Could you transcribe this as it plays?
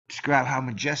describe how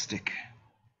majestic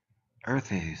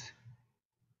Earth is,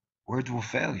 words will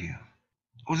fail you.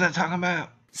 What was that talking about?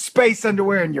 Space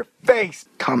underwear in your face!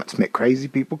 Comets make crazy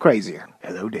people crazier.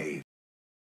 Hello, Dave.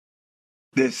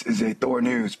 This is a Thor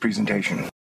News presentation.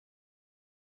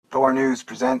 Thor News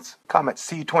presents Comet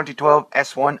C2012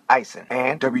 S1 ISON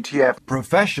and WTF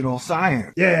Professional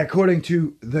Science. Yeah, according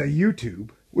to the YouTube,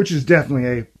 which is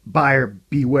definitely a buyer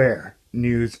beware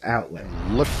news outlet.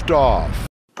 Liftoff.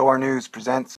 Thor News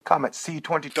presents Comet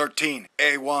C2013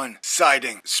 A1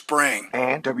 sighting spring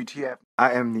and WTF.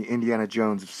 I am the Indiana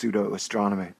Jones of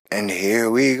pseudo-astronomy. And here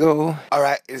we go.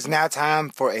 Alright, it is now time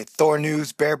for a Thor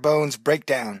News bare bones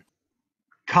breakdown.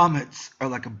 Comets are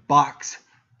like a box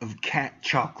of cat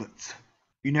chocolates.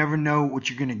 You never know what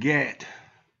you're gonna get.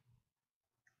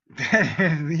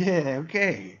 Yeah,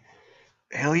 okay.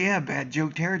 Hell yeah, bad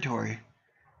joke territory.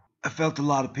 I felt a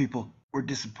lot of people were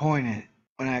disappointed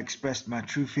when I expressed my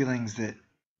true feelings that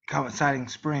comet sighting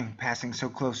spring passing so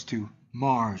close to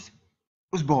Mars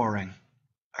was boring.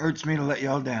 Hurts me to let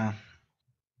y'all down,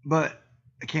 but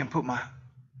I can't put my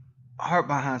heart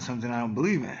behind something I don't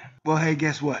believe in. Well, hey,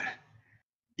 guess what?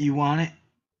 You want it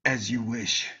as you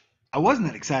wish. I wasn't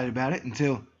that excited about it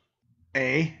until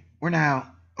A, we're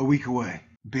now a week away.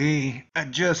 B, I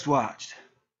just watched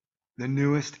the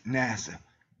newest NASA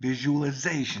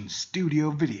visualization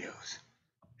studio videos.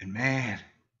 And man,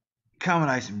 Comet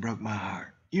icing broke my heart.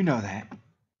 You know that.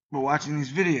 But watching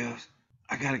these videos,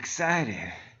 I got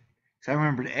excited. So I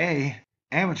remembered A,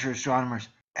 amateur astronomers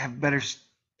have better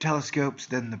telescopes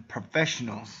than the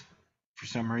professionals for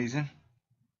some reason.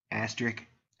 Asterisk.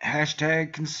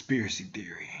 Hashtag conspiracy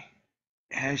theory.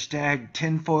 Hashtag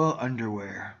tinfoil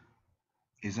underwear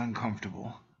is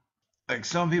uncomfortable. Like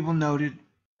some people noted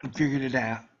and figured it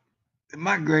out, that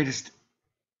my greatest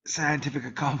scientific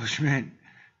accomplishment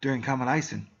during Comet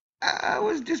icing, I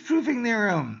was disproving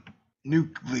their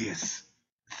nucleus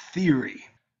theory.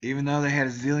 Even though they had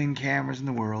a zillion cameras in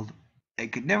the world, they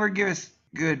could never give us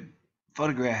a good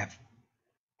photograph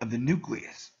of the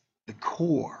nucleus, the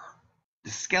core,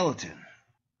 the skeleton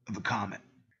of a comet.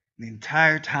 The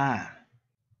entire time,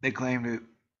 they claimed it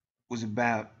was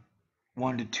about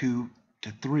 1 to 2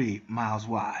 to 3 miles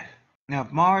wide. Now,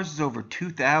 if Mars is over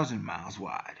 2,000 miles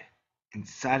wide, and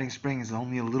sighting spring is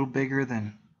only a little bigger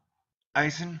than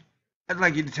ISON, I'd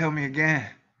like you to tell me again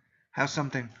how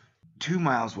something 2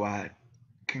 miles wide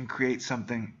can create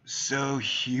something so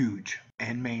huge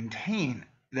and maintain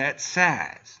that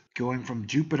size, going from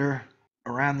Jupiter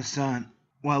around the sun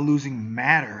while losing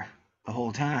matter the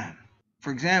whole time.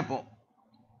 For example,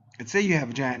 let's say you have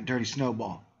a giant dirty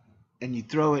snowball and you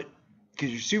throw it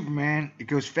because you're Superman, it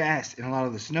goes fast and a lot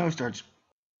of the snow starts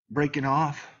breaking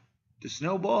off the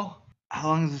snowball. How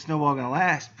long is the snowball going to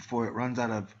last before it runs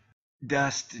out of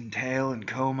dust and tail and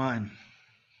coma and,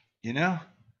 you know?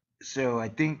 So I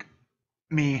think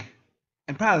me,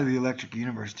 and probably the electric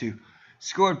universe too,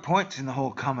 scored points in the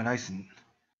whole Comet icing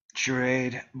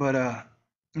charade, but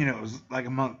it was like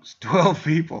amongst 12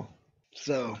 people,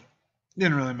 so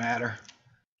didn't really matter.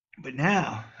 But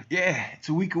now, yeah, it's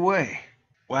a week away.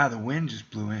 Wow, the wind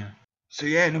just blew in. So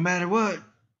yeah, no matter what,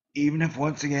 even if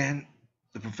once again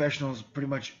the professionals pretty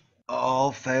much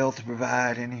all fail to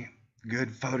provide any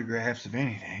good photographs of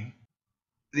anything,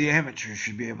 the amateurs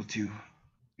should be able to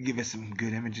give us some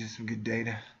good images, some good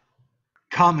data.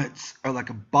 Comets are like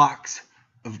a box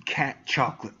of cat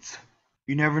chocolates.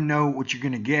 You never know what you're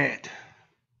gonna get,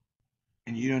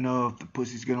 and you don't know if the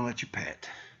pussy's gonna let you pet.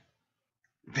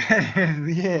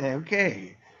 Yeah,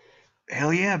 okay.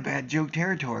 Hell yeah, bad joke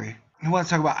territory. Who wants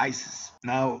to talk about ISIS?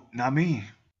 No, not me.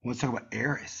 Who wants to talk about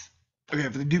Eris? Okay,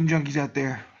 for the doom junkies out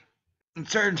there, in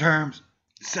certain terms,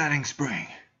 sighting spring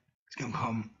is gonna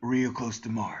come real close to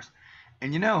Mars.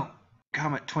 And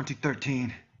Comet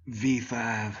 2013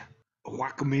 V5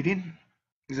 Oukaimeden,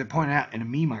 as I pointed out in a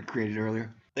meme I created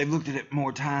earlier, they've looked at it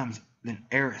more times than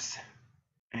Eris.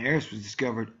 And Eris was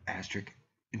discovered, asterisk,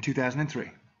 in 2003.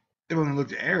 They've only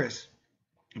looked at Eris,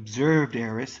 observed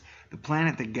Eris, the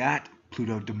planet that got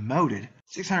Pluto demoted,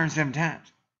 607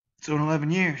 times. So in 11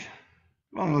 years,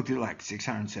 they've only looked at it like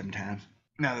 607 times.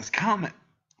 Now this comet,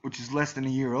 which is less than a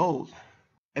year old,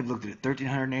 they've looked at it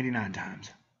 1,389 times.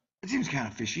 It seems kind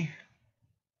of fishy.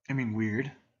 I mean, weird.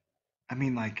 I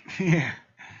mean, like, yeah,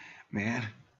 man.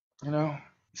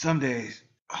 Some days,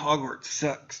 Hogwarts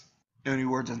sucks. No new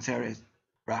words on Saturdays.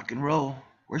 Rock and roll.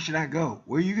 Where should I go?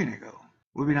 Where are you gonna go?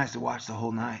 It would be nice to watch the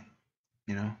whole night,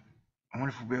 I wonder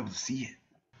if we'll be able to see it.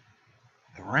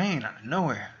 The rain out of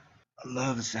nowhere. I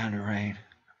love the sound of rain.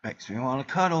 Makes me want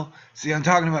to cuddle. See, I'm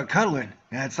talking about cuddling.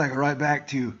 Yeah, it's like right back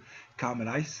to Comet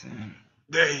ice. And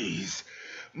days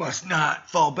must not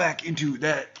fall back into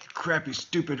that crappy,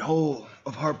 stupid hole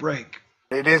of heartbreak.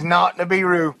 It is not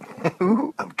Nibiru.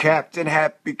 I'm Captain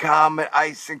Happy Comet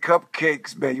Ice and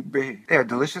Cupcakes, baby. They are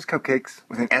delicious cupcakes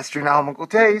with an astronomical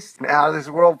taste and out of this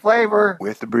world flavor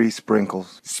with the breeze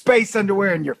sprinkles. Space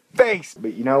underwear in your face.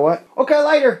 But you know what? Okay,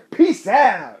 later. Peace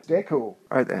out. Stay cool.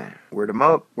 All right then. Word 'em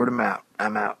up, word 'em out.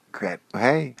 I'm out. Crap.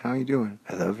 Hey, how you doing?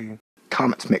 I love you.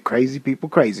 Comets make crazy people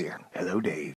crazier. Hello,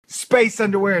 Dave. Space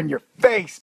underwear in your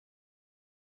face.